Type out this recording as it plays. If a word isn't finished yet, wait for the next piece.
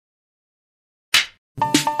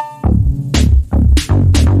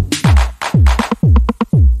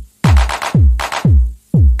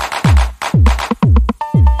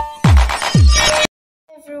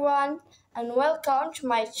welcome to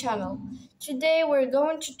my channel. Today we're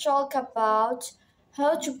going to talk about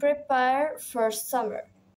how to prepare for summer.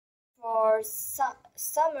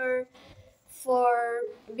 Summer, for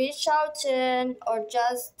beach outing or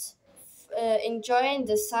just enjoying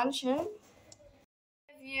the sunshine.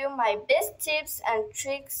 I'll give you my best tips and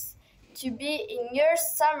tricks to be in your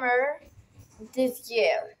summer this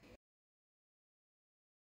year.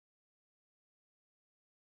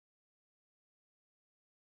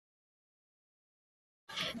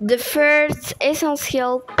 The first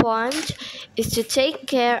essential point is to take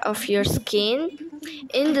care of your skin.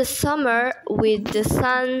 In the summer, with the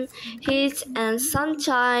sun, heat, and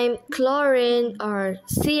sometimes chlorine or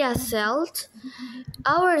sea salt,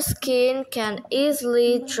 our skin can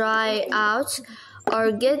easily dry out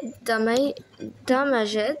or get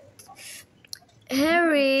damaged.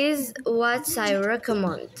 Here is what I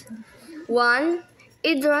recommend. 1.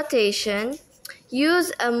 Hydration.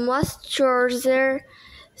 Use a moisturizer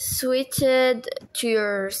suited to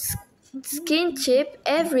your skin type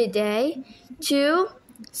every day. 2.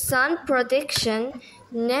 Sun protection.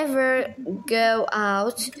 Never go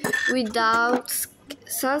out without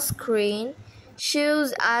sunscreen.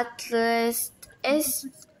 Choose at least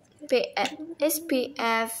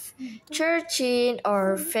SPF 13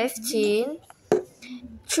 or 15.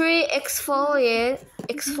 3. Exfoliation.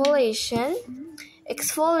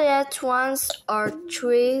 Exfoliate once or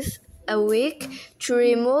twice a week to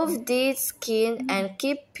remove dead skin and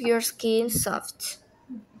keep your skin soft.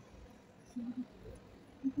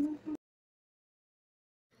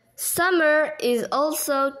 Summer is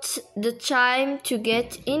also the time to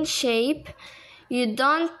get in shape. You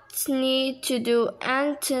don't need to do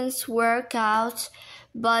intense workouts,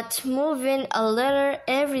 but moving a little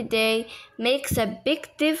every day makes a big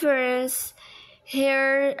difference.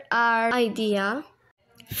 Here are ideas.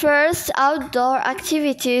 First, outdoor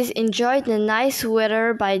activities. Enjoy the nice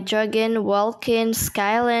weather by jogging, walking,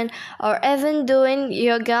 skiing, or even doing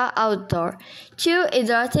yoga outdoor. 2.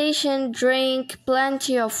 Hydration. Drink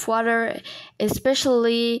plenty of water,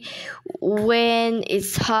 especially when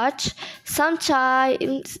it's hot.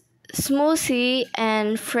 Sometimes smoothie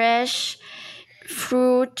and fresh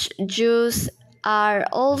fruit juice are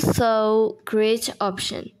also great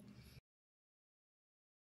options.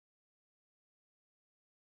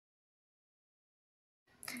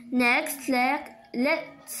 Next,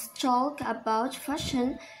 let's talk about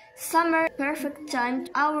fashion. Summer perfect time.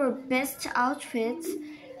 Our best outfits.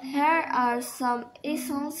 Here are some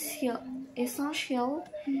essential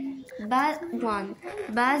 1.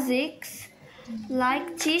 Basics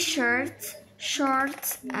like t-shirts,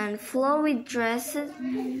 shorts, and flowy dresses.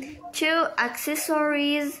 2.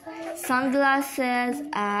 Accessories, sunglasses,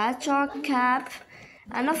 a dark cap,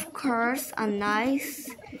 and of course a nice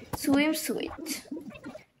swimsuit.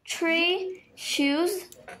 3. Shoes,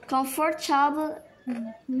 comfortable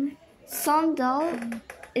sandal,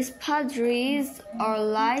 spadrilles, or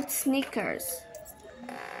light sneakers.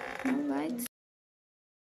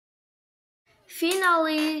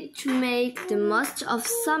 Finally, to make the most of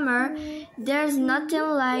summer, there's nothing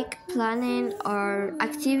like planning our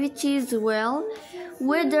activities well,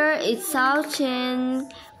 whether it's outing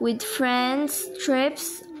with friends,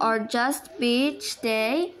 trips, or just beach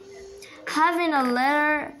day. Having a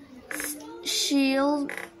letter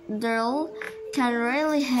shield drill can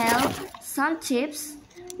really help. Some tips.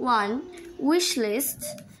 1. Wish list.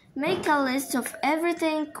 Make a list of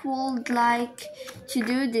everything you'd like to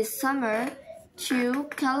do this summer. 2.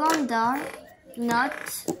 Calendar. Not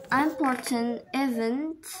important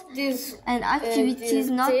events and activities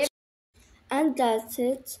not. And that's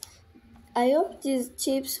it. I hope these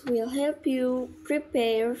tips will help you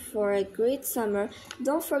prepare for a great summer.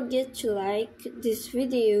 Don't forget to like these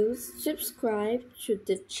videos, subscribe to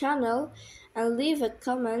the channel, and leave a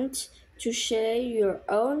comment to share your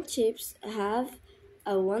own tips. Have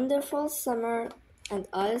a wonderful summer, and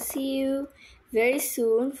I'll see you very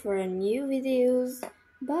soon for a new videos.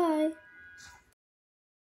 Bye!